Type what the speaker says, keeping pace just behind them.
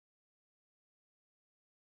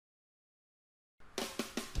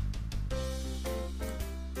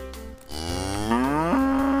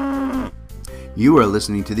You are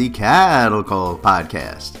listening to the Cattle Call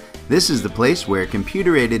podcast. This is the place where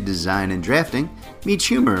computer-aided design and drafting meets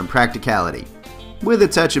humor and practicality, with a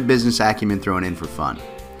touch of business acumen thrown in for fun.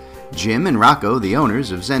 Jim and Rocco, the owners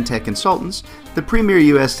of Zentech Consultants, the premier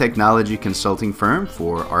U.S. technology consulting firm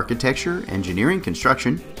for architecture, engineering,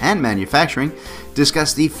 construction, and manufacturing,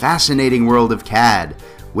 discuss the fascinating world of CAD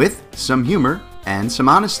with some humor and some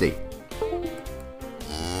honesty.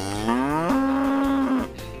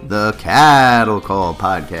 The Cattle Call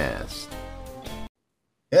podcast.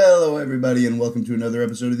 Hello, everybody, and welcome to another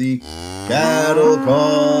episode of the Cattle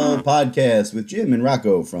Call podcast with Jim and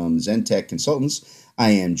Rocco from Zentech Consultants. I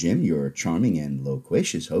am Jim, your charming and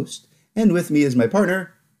loquacious host, and with me is my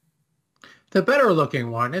partner, the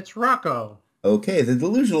better-looking one. It's Rocco. Okay, the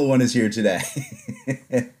delusional one is here today.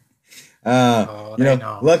 They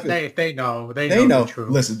know. They know the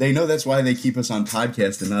truth. Listen, they know that's why they keep us on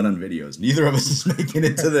podcast and not on videos. Neither of us is making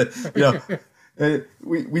it to the,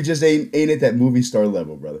 we just ain't at that movie star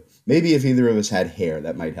level, brother. Maybe if either of us had hair,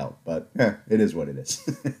 that might help, but it is what it is.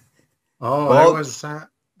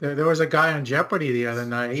 There was a guy on Jeopardy the other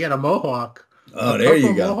night. He had a mohawk. Oh, there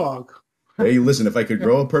you go. Mohawk. Hey, listen, if I could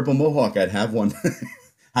grow a purple mohawk, I'd have one.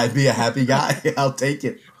 I'd be a happy guy. I'll take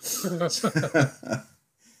it.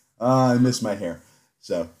 I miss my hair.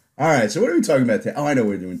 So, all right. So what are we talking about today? Oh, I know what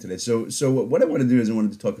we're doing today. So what I want to do is I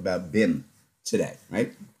wanted to talk about BIM today,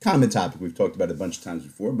 right? Common topic. We've talked about it a bunch of times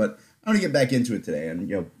before, but I want to get back into it today.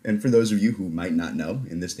 And, and for those of you who might not know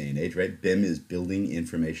in this day and age, right? BIM is Building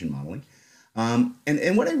Information Modeling.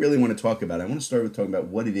 And what I really want to talk about, I want to start with talking about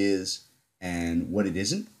what it is and what it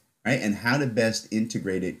isn't, right? And how to best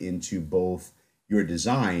integrate it into both your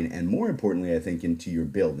design and, more importantly, I think, into your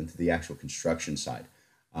build, into the actual construction side.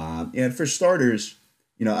 And for starters,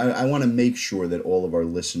 I want to make sure that all of our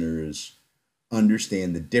listeners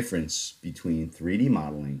understand the difference between 3D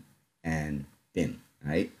modeling and BIM,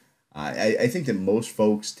 right? I think that most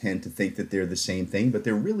folks tend to think that they're the same thing, but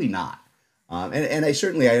they're really not. And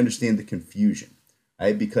I understand the confusion,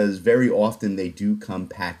 right? Because very often they do come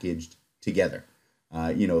packaged together.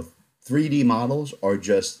 3D models are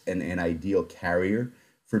just an ideal carrier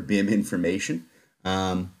for BIM information.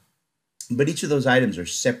 But each of those items are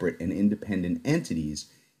separate and independent entities,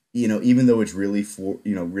 even though it's really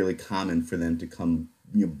really common for them to come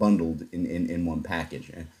bundled in one package.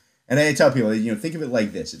 And I tell people, think of it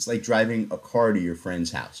like this. It's like driving a car to your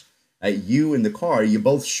friend's house. Right? You and the car, you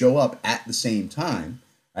both show up at the same time,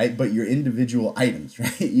 right? But you're individual items,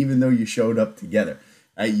 right? Even though you showed up together.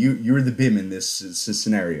 Right? You're the BIM in this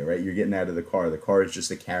scenario, right? You're getting out of the car. The car is just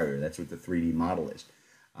a carrier. That's what the 3D model is.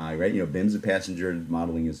 Right? BIM's a passenger,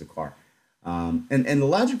 modeling is the car. And the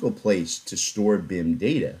logical place to store BIM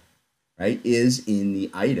data, right, is in the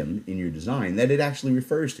item in your design that it actually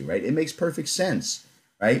refers to, right? It makes perfect sense,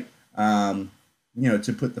 right?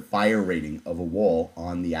 To put the fire rating of a wall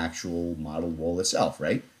on the actual model wall itself,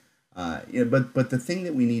 right? But the thing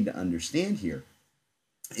that we need to understand here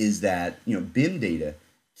is that, BIM data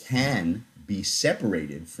can be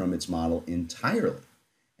separated from its model entirely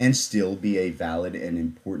and still be a valid and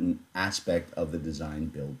important aspect of the design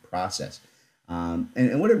build process.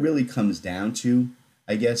 And what it really comes down to,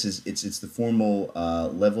 I guess, is it's the formal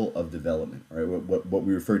level of development, right? What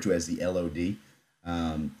we refer to as the LOD.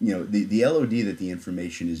 The LOD that the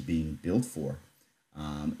information is being built for,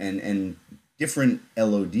 and different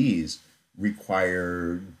LODs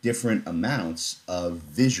require different amounts of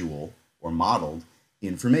visual or modeled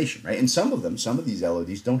information, right? And some of these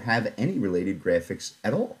LODs don't have any related graphics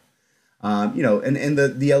at all. And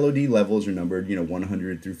the LOD levels are numbered,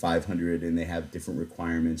 100 through 500, and they have different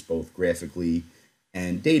requirements, both graphically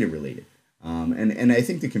and data related. And I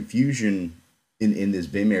think the confusion in this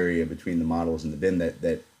BIM area between the models and the BIM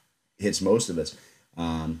that hits most of us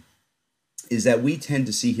is that we tend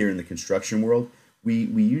to see here in the construction world, we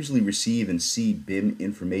usually receive and see BIM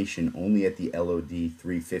information only at the LOD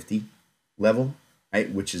 350 level,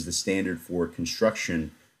 right, which is the standard for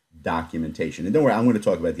construction documentation. And don't worry, I'm going to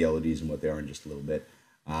talk about the LODs and what they are in just a little bit.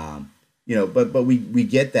 But we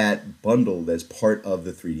get that bundled as part of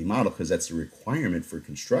the 3D model because that's the requirement for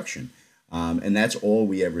construction. And that's all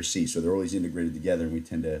we ever see. So they're always integrated together, and we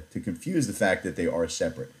tend to confuse the fact that they are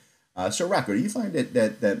separate. So Rocco, do you find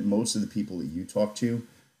that most of the people that you talk to,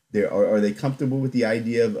 are they comfortable with the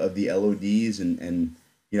idea of the LODs and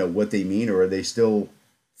what they mean, or are they still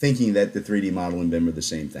thinking that the 3D model and BIM are the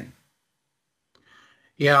same thing?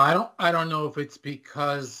 Yeah, I don't know if it's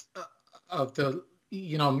because of the,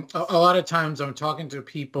 a lot of times I'm talking to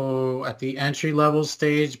people at the entry level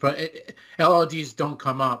stage, but LODs don't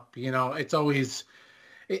come up. It's always,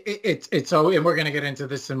 it's so, and we're going to get into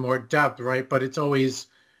this in more depth, right? But it's always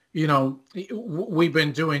you know, we've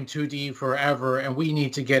been doing 2D forever, and we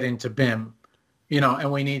need to get into BIM,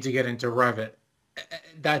 and we need to get into Revit.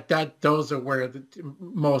 Those are where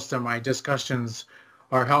most of my discussions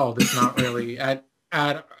are held. It's not really at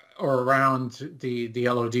or around the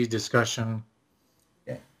LOD discussion.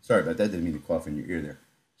 Yeah, sorry about that. Didn't mean to cough in your ear there.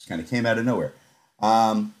 Just kind of came out of nowhere.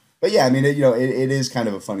 But yeah, I mean, it is kind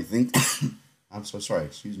of a funny thing. I'm so sorry.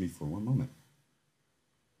 Excuse me for one moment.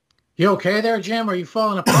 You okay there, Jim? Are you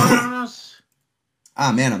falling apart on us?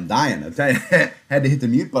 Ah, man, I'm dying. I'm telling you, had to hit the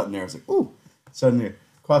mute button there. I was like, ooh, suddenly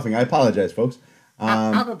coughing. I apologize, folks.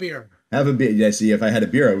 Have a beer. Have a beer. Yeah, see, if I had a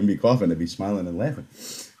beer, I wouldn't be coughing. I'd be smiling and laughing,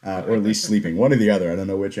 or at least sleeping. One or the other. I don't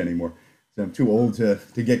know which anymore. So I'm too old to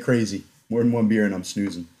get crazy. More than one beer and I'm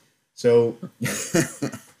snoozing. So,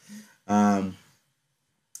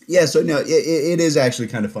 yeah. So no, it is actually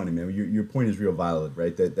kind of funny, man. Your point is real valid,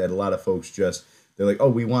 right? That a lot of folks just they're like, oh,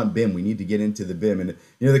 we want BIM. We need to get into the BIM, and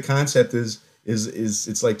the concept is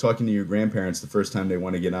it's like talking to your grandparents the first time they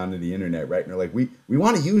want to get onto the internet, right? And they're like, we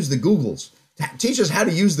want to use the Googles. Teach us how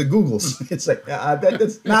to use the Googles. It's like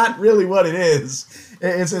that's not really what it is.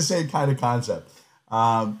 It's the same kind of concept.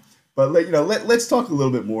 But let's talk a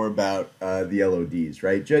little bit more about the LODs,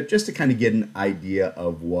 right? Just to kind of get an idea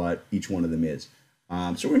of what each one of them is.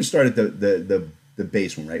 So we're going to start at the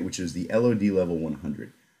base one, right, which is the LOD level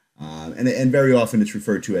 100, and very often it's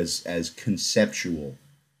referred to as conceptual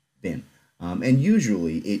BIM, and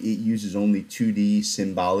usually it uses only 2D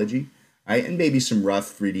symbology, right, and maybe some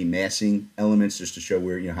rough 3D massing elements just to show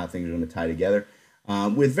where how things are going to tie together,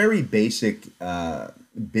 with very basic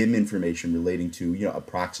BIM information relating to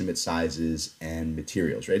approximate sizes and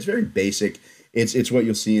materials, right? It's very basic. It's what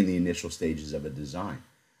you'll see in the initial stages of a design.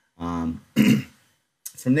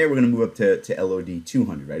 From there, we're going to move up to LOD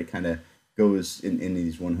 200, right? It kind of goes in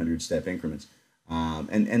these 100-step increments.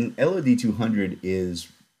 And LOD 200 is,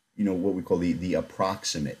 what we call the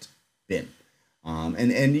approximate BIM.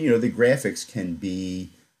 And the graphics can be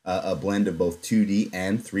a blend of both 2D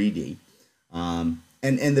and 3D.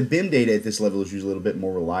 And the BIM data at this level is usually a little bit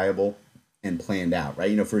more reliable and planned out,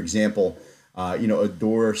 right? For example, a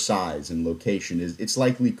door size and location it's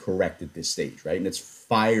likely correct at this stage, right? And its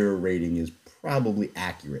fire rating is probably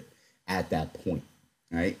accurate at that point,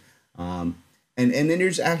 right? And then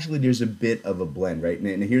there's a bit of a blend, right?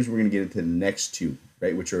 And here's where we're going to get into the next two,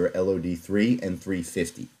 right? Which are LOD 3 and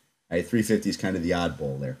 350, right? 350 is kind of the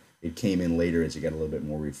oddball there. It came in later as it got a little bit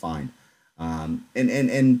more refined. And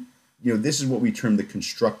this is what we term the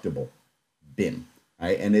constructible BIM,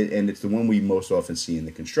 right? And it's the one we most often see in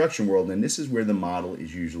the construction world. And this is where the model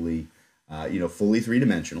is usually, fully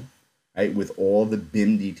three-dimensional, right? With all the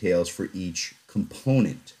BIM details for each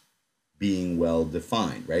component being well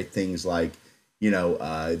defined, right? Things like,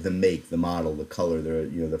 the make, the model, the color,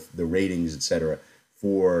 the ratings, etc.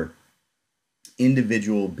 for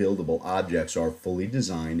individual buildable objects are fully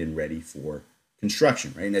designed and ready for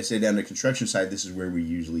construction, right? And I say down the construction side, this is where we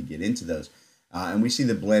usually get into those. And we see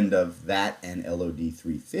the blend of that and LOD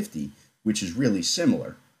 350, which is really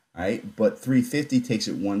similar, right? But 350 takes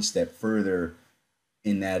it one step further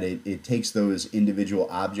in that it takes those individual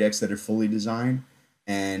objects that are fully designed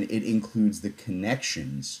and it includes the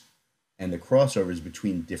connections and the crossovers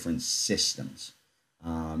between different systems.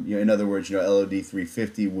 In other words, LOD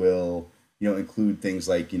 350 will, include things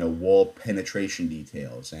like, wall penetration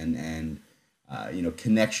details and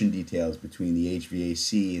connection details between the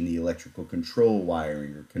HVAC and the electrical control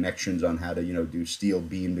wiring, or connections on how to, do steel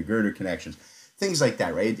beam to girder connections, things like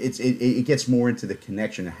that, right? It gets more into the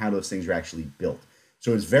connection and how those things are actually built.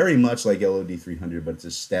 So it's very much like LOD 300, but it's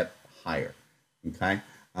a step higher, okay?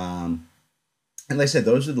 And like I said,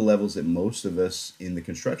 those are the levels that most of us in the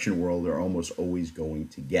construction world are almost always going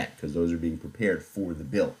to get because those are being prepared for the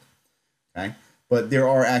build, okay? But there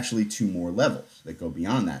are actually two more levels that go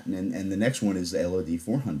beyond that. And the next one is the LOD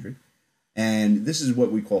 400. And this is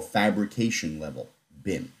what we call fabrication level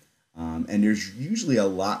BIM. And there's usually a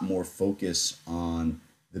lot more focus on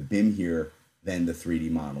the BIM here than the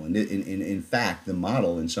 3D model. And in fact, the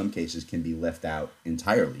model in some cases can be left out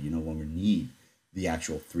entirely. You no longer need the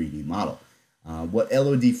actual 3D model. What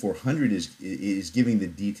LOD 400 is giving the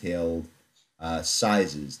detailed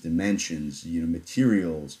sizes, dimensions,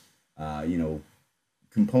 materials,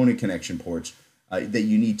 component connection ports that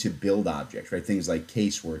you need to build objects, right? Things like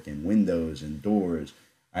casework and windows and doors,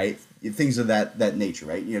 right? Things of that nature,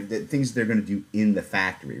 right? The things they're going to do in the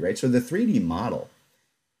factory, right? So the 3D model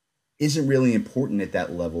isn't really important at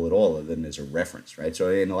that level at all, other than as a reference, right? So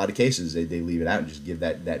in a lot of cases, they leave it out and just give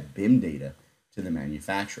that BIM data to the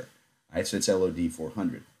manufacturer, right? So it's LOD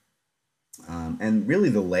 400. And really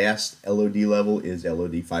the last LOD level is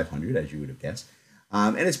LOD 500, as you would have guessed.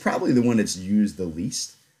 And it's probably the one that's used the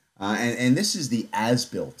least. And this is the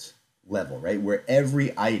as-built level, right? Where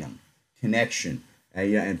every item, connection,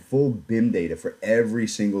 yeah, and full BIM data for every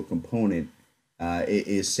single component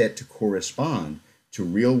is set to correspond to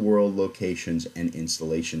real-world locations and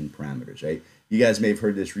installation parameters, right? You guys may have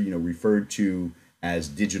heard this, referred to as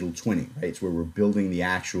digital twinning, right? It's where we're building the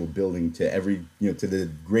actual building to every, to the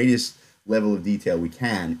greatest level of detail we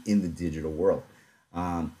can in the digital world.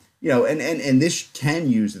 And this can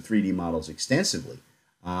use the 3D models extensively,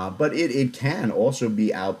 but it can also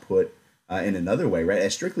be output in another way, right?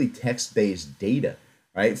 As strictly text-based data,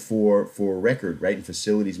 right? For record, right? And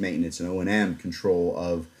facilities maintenance and O&M control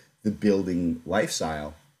of the building life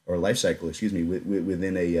cycle,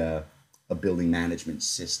 within a building management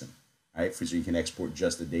system, right? So you can export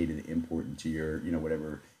just the data to import into your,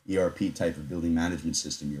 whatever ERP type of building management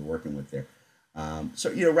system you're working with there.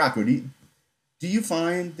 Rocco, do you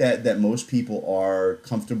find that most people are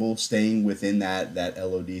comfortable staying within that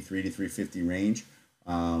LOD 3 to 350 range?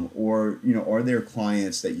 Or are there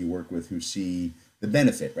clients that you work with who see the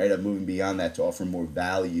benefit, right, of moving beyond that to offer more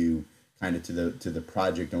value kind of to the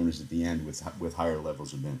project owners at the end with higher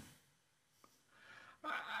levels of BIM?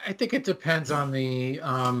 I think it depends on the.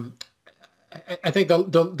 I think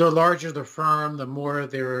the larger the firm, the more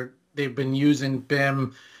they've been using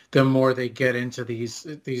BIM, the more they get into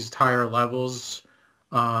these higher levels.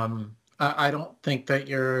 I don't think that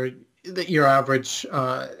your average,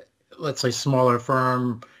 let's say, smaller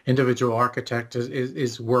firm, individual architect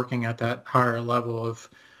is working at that higher level of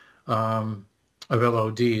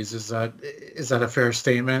LODs. Is that a fair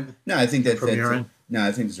statement? No, I think From your end? no,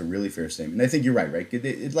 I think it's a really fair statement. I think you're right, right?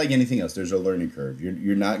 It's like anything else. There's a learning curve.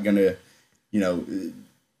 You're not gonna, you know,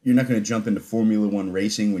 you're not gonna jump into Formula One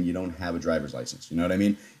racing when you don't have a driver's license. You know what I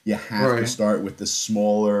mean? You have to Right. start with the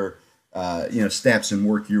smaller, steps and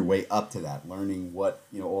work your way up to that. Learning what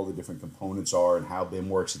all the different components are and how BIM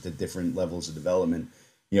works at the different levels of development.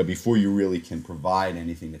 Before you really can provide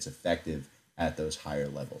anything that's effective at those higher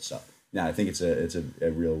levels. So, yeah, I think it's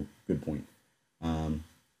a real good point. Um,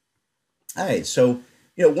 all right, so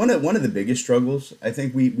one of the biggest struggles I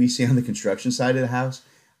think we see on the construction side of the house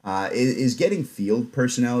is getting field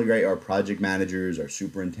personnel, right? Our project managers, our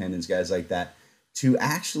superintendents, guys like that, to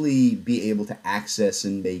actually be able to access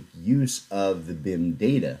and make use of the BIM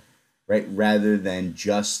data, right, rather than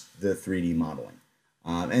just the 3D modeling.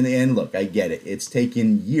 And look, I get it. It's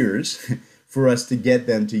taken years for us to get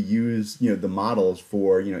them to use the models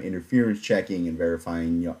for interference checking and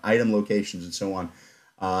verifying item locations and so on.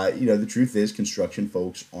 The truth is, construction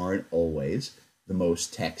folks aren't always the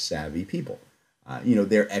most tech savvy people.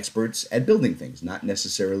 They're experts at building things, not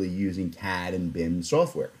necessarily using CAD and BIM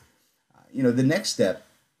software. The next step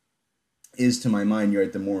is, to my mind, you're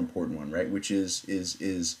at the more important one, right? Which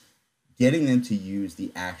is getting them to use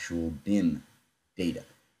the actual BIM data,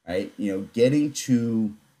 right? Getting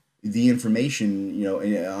to the information,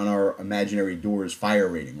 on our imaginary doors fire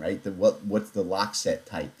rating, right? What's the lock set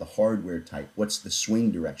type, the hardware type, what's the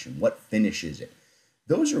swing direction, what finish is it?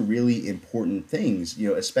 Those are really important things,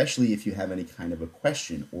 especially if you have any kind of a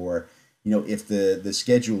question, or if the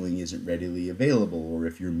scheduling isn't readily available, or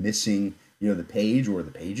if you're missing the page or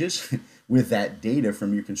the pages with that data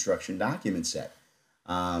from your construction document set.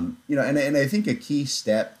 And I think a key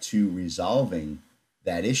step to resolving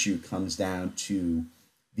that issue comes down to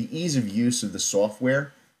the ease of use of the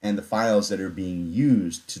software and the files that are being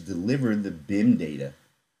used to deliver the BIM data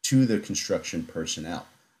to the construction personnel.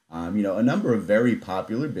 A number of very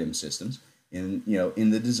popular BIM systems in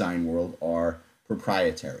the design world are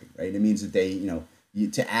proprietary, right? It means that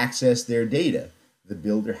to access their data, the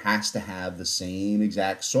builder has to have the same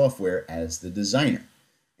exact software as the designer,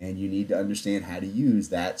 and you need to understand how to use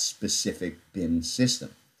that specific BIM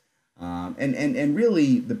system. And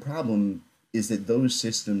really, the problem is that those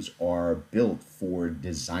systems are built for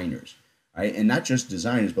designers, right? And not just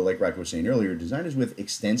designers, but like Rocco was saying earlier, designers with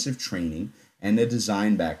extensive training and a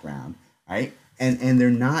design background, right? And they're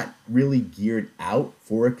not really geared out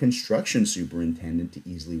for a construction superintendent to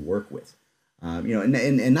easily work with.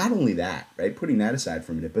 And not only that, right? Putting that aside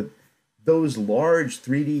for a minute, but those large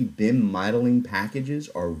 3D BIM modeling packages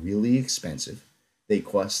are really expensive. They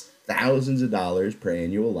cost thousands of dollars per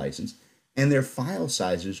annual license, and their file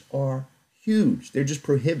sizes are huge. They're just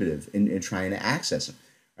prohibitive in trying to access them,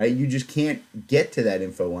 right? You just can't get to that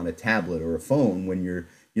info on a tablet or a phone when you're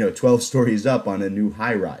 12 stories up on a new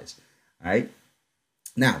high rise, right?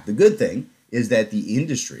 Now, the good thing is that the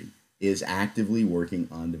industry is actively working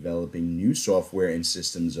on developing new software and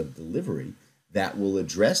systems of delivery that will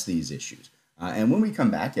address these issues. And when we come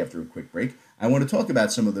back after a quick break, I want to talk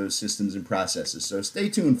about some of those systems and processes. So stay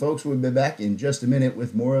tuned, folks. We'll be back in just a minute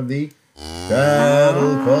with more of the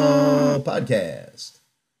Cattle Call Podcast.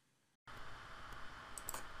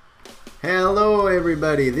 Hello,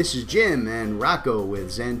 everybody. This is Jim and Rocco with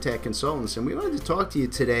ZenTech Consultants, and we wanted to talk to you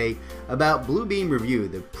today about Bluebeam Review,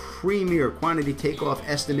 the premier quantity takeoff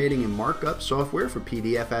estimating and markup software for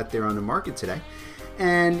PDF out there on the market today.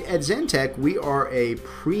 And at ZenTech, we are a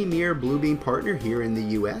premier Bluebeam partner here in the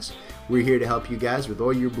U.S. We're here to help you guys with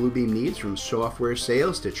all your Bluebeam needs, from software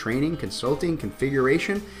sales to training, consulting,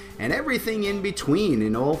 configuration, and everything in between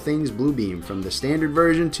in all things Bluebeam, from the standard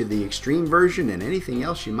version to the extreme version and anything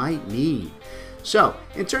else you might need. So,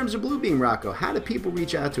 in terms of Bluebeam, Rocco, how do people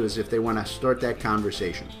reach out to us if they want to start that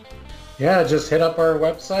conversation? Yeah, just hit up our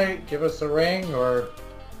website, give us a ring, or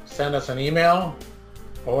send us an email,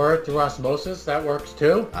 or through Osmosis. That works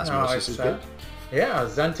too. Osmosis is good. Yeah,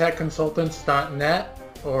 zentechconsultants.net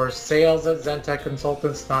or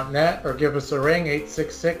sales@zentechconsultants.net, or give us a ring,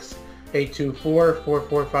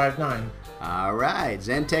 866-824-4459. All right,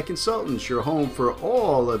 ZenTech Consultants, your home for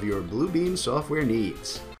all of your Bluebeam software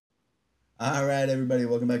needs. All right, everybody,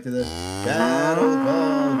 welcome back to the Cattle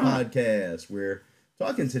Call Podcast. We're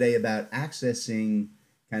talking today about accessing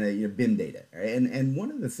kind of BIM data. Right? And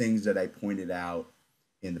one of the things that I pointed out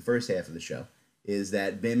in the first half of the show is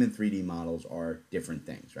that BIM and 3D models are different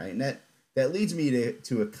things, right? And that leads me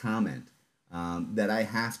to a comment that I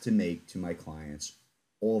have to make to my clients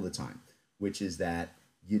all the time, which is that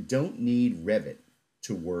you don't need Revit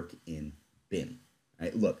to work in BIM.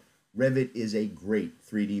 Right? Look, Revit is a great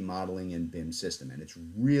 3D modeling and BIM system, and it's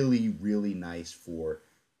really, really nice for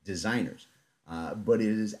designers, but it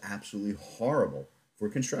is absolutely horrible for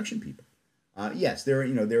construction people. Yes, there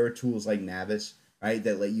are tools like Navis, right,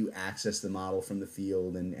 that let you access the model from the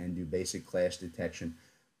field and do basic clash detection.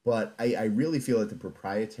 But I really feel that the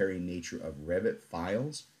proprietary nature of Revit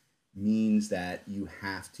files means that you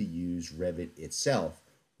have to use Revit itself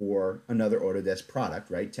or another Autodesk product,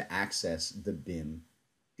 right, to access the BIM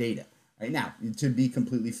data. Right now, to be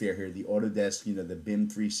completely fair here, the Autodesk, the BIM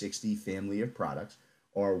 360 family of products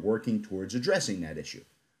are working towards addressing that issue.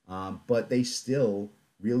 But they still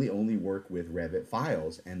really only work with Revit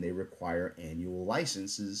files, and they require annual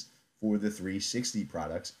licenses for the 360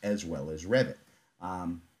 products as well as Revit.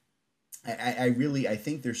 I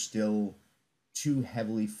think they're still too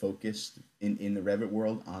heavily focused in the Revit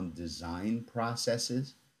world on design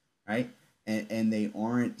processes, right? And they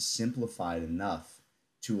aren't simplified enough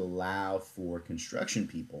to allow for construction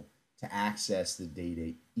people to access the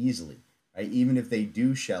data easily, right? Even if they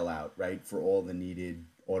do shell out, right, for all the needed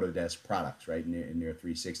Autodesk products, right, in their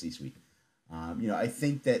 360 suite. I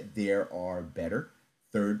think that there are better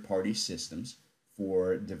third-party systems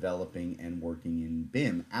for developing and working in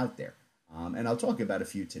BIM out there. And I'll talk about a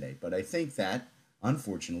few today, but I think that,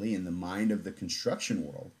 unfortunately, in the mind of the construction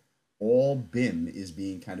world, all BIM is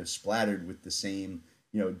being kind of splattered with the same,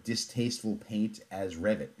 distasteful paint as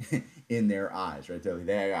Revit in their eyes, right? They're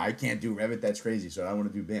like, I can't do Revit, that's crazy, so I want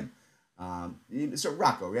to do BIM. So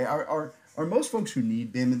Rocco, right, are most folks who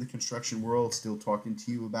need BIM in the construction world still talking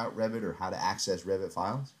to you about Revit or how to access Revit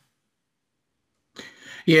files?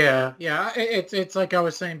 Yeah. It's like I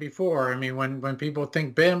was saying before. I mean, when people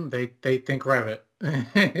think BIM, they think Revit.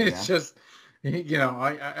 It's just,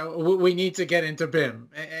 we need to get into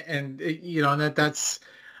BIM, and that's,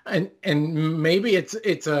 and maybe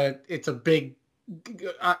it's a big,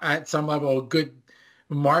 at some level, a good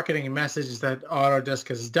marketing message that Autodesk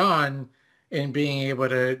has done in being able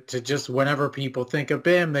to just, whenever people think of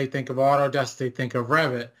BIM, they think of Autodesk, they think of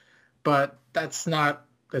Revit, but that's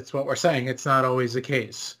what we're saying. It's not always the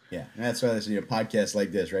case. Yeah, and that's why there's podcasts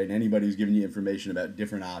like this, right? And anybody who's giving you information about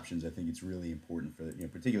different options, I think it's really important for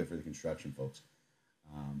particularly for the construction folks.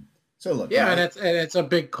 So look, yeah, and it's a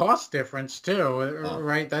big cost difference too,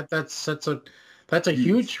 right? That's a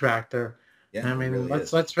huge factor. Yeah, I mean, really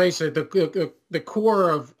let's face it, the core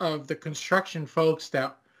of the construction folks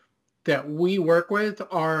that we work with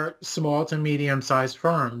are small to medium-sized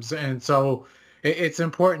firms, and so it's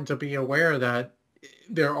important to be aware that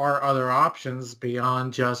there are other options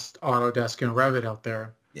beyond just Autodesk and Revit out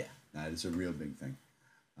there. Yeah, that is a real big thing.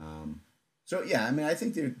 So yeah, I mean, I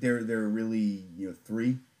think there are really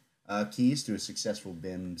three keys to a successful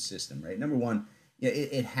BIM system, right? Number one,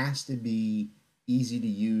 it has to be easy to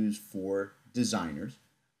use for designers,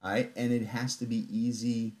 right? And it has to be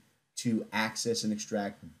easy to access and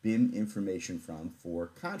extract BIM information from for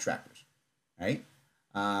contractors, right?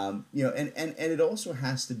 And it also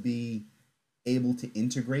has to be able to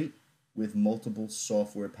integrate with multiple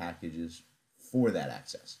software packages for that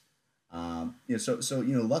access.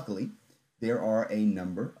 Luckily, there are a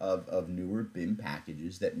number of newer BIM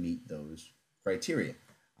packages that meet those criteria.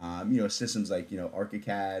 Systems like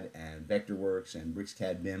ArchiCAD and Vectorworks and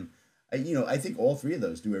BricsCAD BIM. I think all three of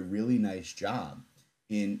those do a really nice job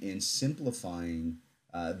in simplifying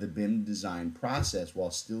the BIM design process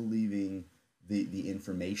while still leaving the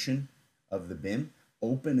information of the BIM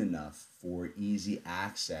open enough for easy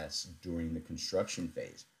access during the construction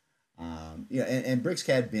phase. And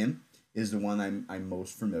BricsCAD BIM is the one I'm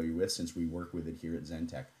most familiar with since we work with it here at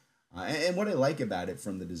Zentech. And what I like about it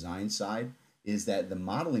from the design side is that the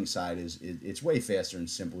modeling side it's way faster and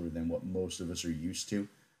simpler than what most of us are used to,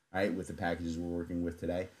 right? With the packages we're working with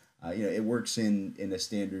today. It works in a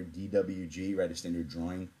standard DWG, right? A standard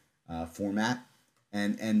drawing format.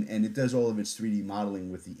 And it does all of its 3D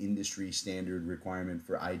modeling with the industry standard requirement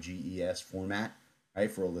for IGES format,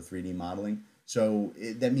 right? For all the 3D modeling. So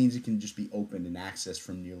that means it can just be opened and accessed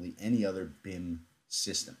from nearly any other BIM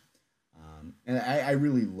system. And I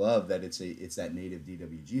really love that it's that native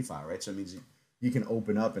DWG file, right? So it means you can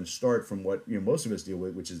open up and start from what most of us deal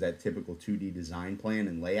with, which is that typical 2D design plan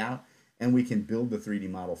and layout, and we can build the 3D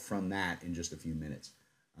model from that in just a few minutes.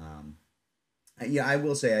 I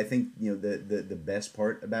will say I think the best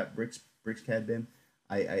part about BricsCAD BIM,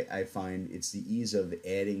 I find it's the ease of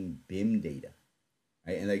adding BIM data,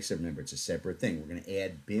 right? And like I said, remember it's a separate thing. We're going to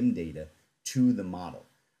add BIM data to the model,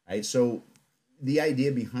 right? So the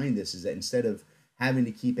idea behind this is that instead of having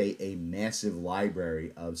to keep a massive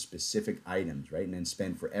library of specific items, right, and then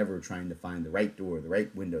spend forever trying to find the right door, the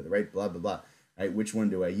right window, the right blah blah blah, right? Which one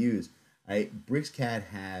do I use? Right? BricsCAD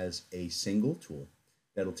has a single tool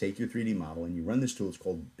that'll take your 3D model, and you run this tool. It's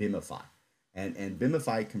called BIMify, and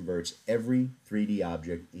BIMify converts every 3D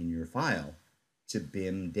object in your file to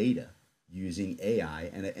BIM data using AI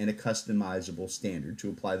and a customizable standard to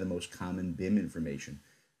apply the most common BIM information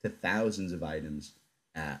to thousands of items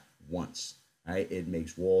at once. Right? It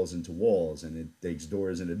makes walls into walls, and it takes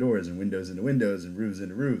doors into doors, and windows into windows, and roofs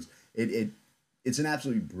into roofs. It's an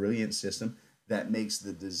absolutely brilliant system that makes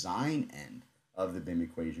the design end of the BIM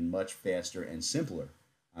equation much faster and simpler.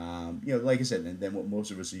 Like I said, than what most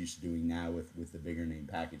of us are used to doing now with the bigger name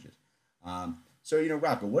packages.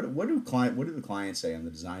 Rocco, what do the clients say on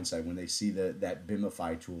the design side when they see that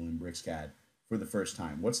BIMify tool in BricsCAD for the first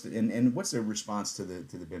time? What's their response to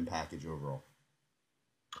the BIM package overall?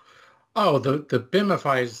 Oh, the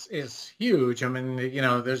BIMify is huge. I mean,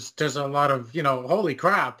 there's a lot of, holy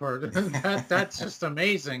crap, or that's just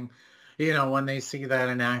amazing, when they see that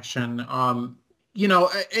in action.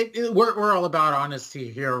 We're all about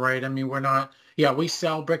honesty here, right? I mean, we're not, yeah, we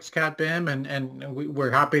sell BricsCAD BIM, and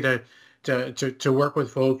we're happy to work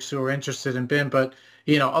with folks who are interested in BIM, but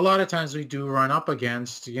a lot of times we do run up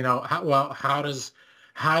against,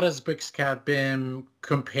 how does BricsCAD BIM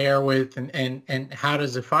compare with, and how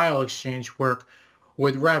does the file exchange work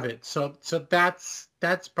with Revit? So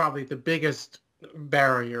that's probably the biggest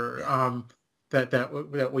barrier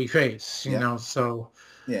that we face. Yeah. So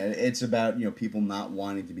Yeah, it's about people not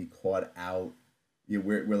wanting to be caught out.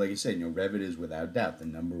 Where like you said, Revit is without doubt the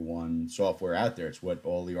number one software out there. It's what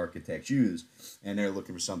all the architects use, and they're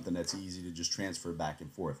looking for something that's easy to just transfer back and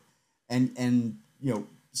forth. And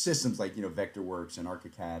systems like Vectorworks and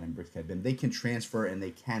ArchiCAD and BricsCAD BIM, they can transfer and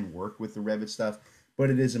they can work with the Revit stuff, but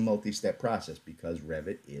it is a multi-step process because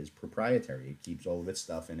Revit is proprietary. It keeps all of its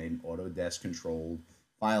stuff in an Autodesk controlled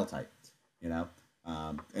file type. And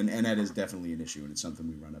that is definitely an issue, and it's something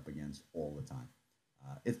we run up against all the time.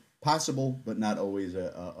 It's possible, but not always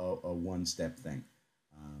a one-step thing.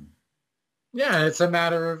 yeah, it's a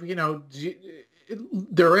matter of,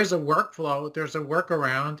 there is a workflow, there's a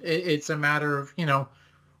workaround. It's a matter of,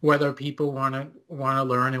 whether people want to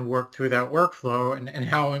learn and work through that workflow, and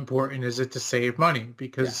how important is it to save money, Yeah.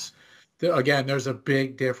 because again, there's a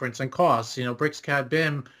big difference in costs. BricsCAD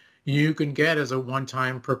BIM, you can get as a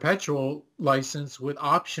one-time perpetual license with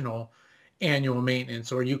optional annual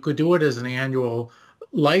maintenance, or you could do it as an annual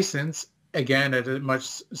license, again at a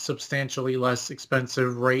much substantially less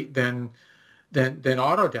expensive rate than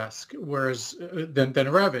Autodesk, whereas than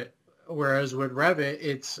Revit. Whereas with Revit,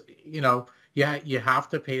 it's, yeah, you have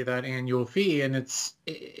to pay that annual fee, and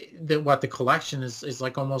what the collection is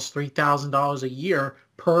like almost $3,000 a year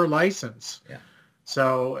per license. Yeah.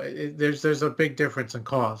 So there's a big difference in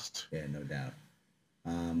cost. Yeah, no doubt.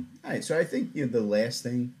 All right, so I think the last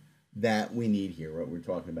thing that we need here, what we're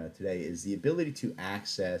talking about today, is the ability to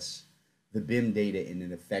access the BIM data in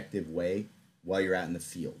an effective way while you're out in the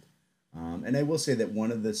field. And I will say that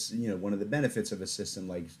one of the benefits of a system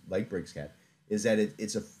like BricsCAD is that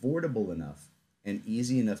it's affordable enough and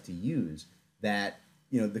easy enough to use that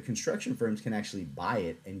the construction firms can actually buy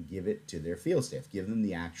it and give it to their field staff, give them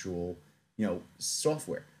the actual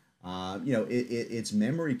software. It's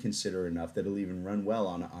memory considerate enough that it'll even run well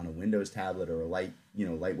on a Windows tablet or a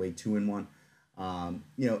lightweight 2-in-1.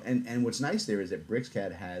 And what's nice there is that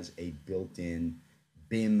BricsCAD has a built-in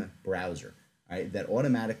BIM browser, right, that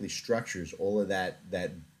automatically structures all of that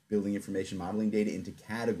building information modeling data into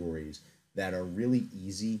categories that are really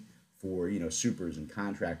easy for supers and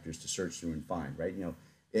contractors to search through and find, right?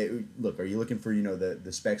 Look, are you looking for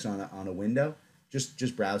the specs on a window?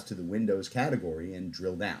 Just browse to the Windows category and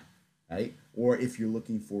drill down, right? Or if you're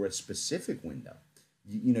looking for a specific window,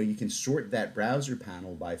 you can sort that browser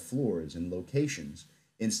panel by floors and locations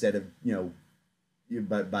instead of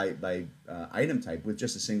by item type with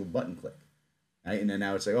just a single button click, right? And then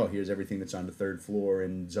now it's like, oh, here's everything that's on the 3rd floor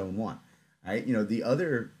in zone 1, right? The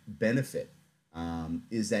other benefit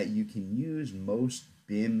is that you can use most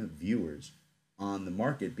BIM viewers on the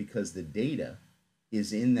market because the data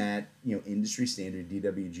is in that industry standard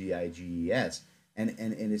DWG-IGES, and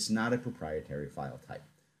it's not a proprietary file type.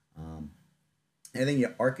 And I think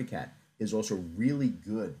ArchiCAD is also really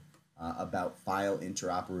good about file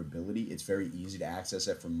interoperability. It's very easy to access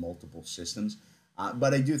that from multiple systems,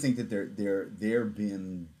 but I do think that their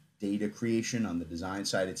BIM data creation on the design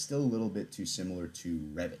side, it's still a little bit too similar to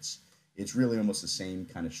Revit's. It's really almost the same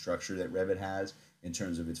kind of structure that Revit has in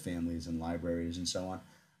terms of its families and libraries and so on.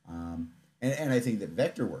 And I think that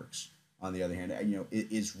Vectorworks, on the other hand,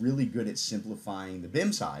 is really good at simplifying the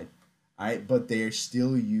BIM side, right? But they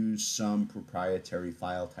still use some proprietary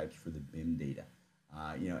file types for the BIM data,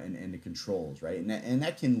 and the controls, right? And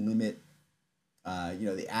that can limit,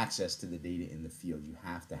 the access to the data in the field. You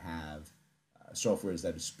have to have softwares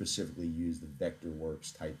that specifically use the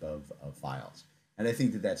Vectorworks type of files. And I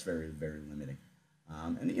think that that's very, very limiting.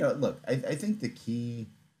 Look, I think the key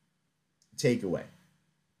takeaway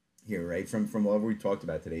here, right, from what we talked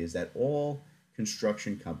about today is that all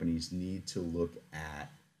construction companies need to look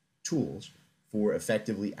at tools for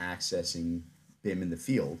effectively accessing BIM in the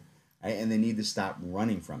field, right? And they need to stop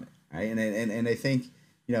running from it, right? And I think,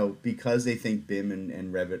 because they think BIM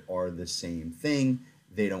and Revit are the same thing,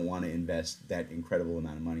 they don't want to invest that incredible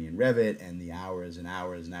amount of money in Revit and the hours and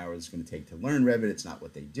hours and hours it's going to take to learn Revit. It's not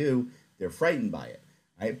what they do. They're frightened by it,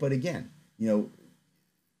 right? But again, BIM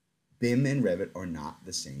and Revit are not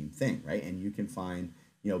the same thing, right? And you can find,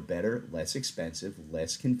 better, less expensive,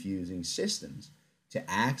 less confusing systems to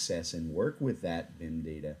access and work with that BIM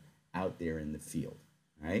data out there in the field,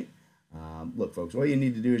 right? Look, folks, all you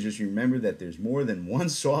need to do is just remember that there's more than one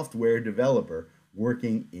software developer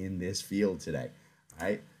working in this field today,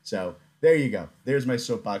 right? So there you go. There's my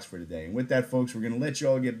soapbox for today. And with that, folks, we're going to let you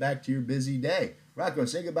all get back to your busy day. Rocco,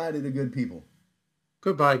 say goodbye to the good people.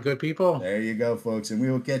 Goodbye, good people. There you go, folks. And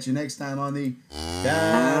we will catch you next time on the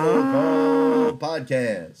Cattle Call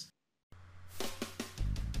Podcast.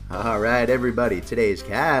 All right, everybody. Today's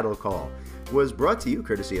Cattle Call was brought to you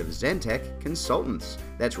courtesy of Zentech Consultants.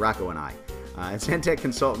 That's Rocco and I. Zentech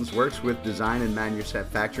Consultants works with design and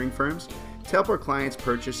manufacturing firms to help our clients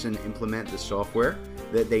purchase and implement the software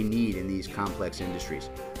that they need in these complex industries.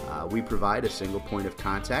 We provide a single point of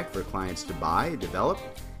contact for clients to buy, develop,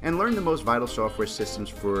 and learn the most vital software systems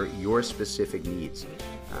for your specific needs.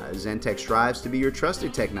 Zentech strives to be your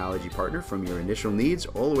trusted technology partner from your initial needs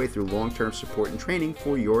all the way through long-term support and training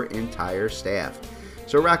for your entire staff.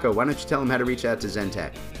 So Rocco, why don't you tell them how to reach out to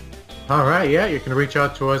Zentech? All right, yeah, you can reach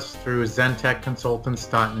out to us through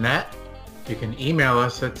zentechconsultants.net. You can email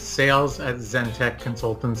us at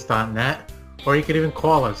sales@zentechconsultants.net, or you can even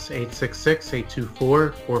call us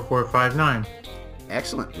 866-824-4459.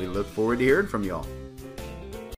 Excellent. We look forward to hearing from you all.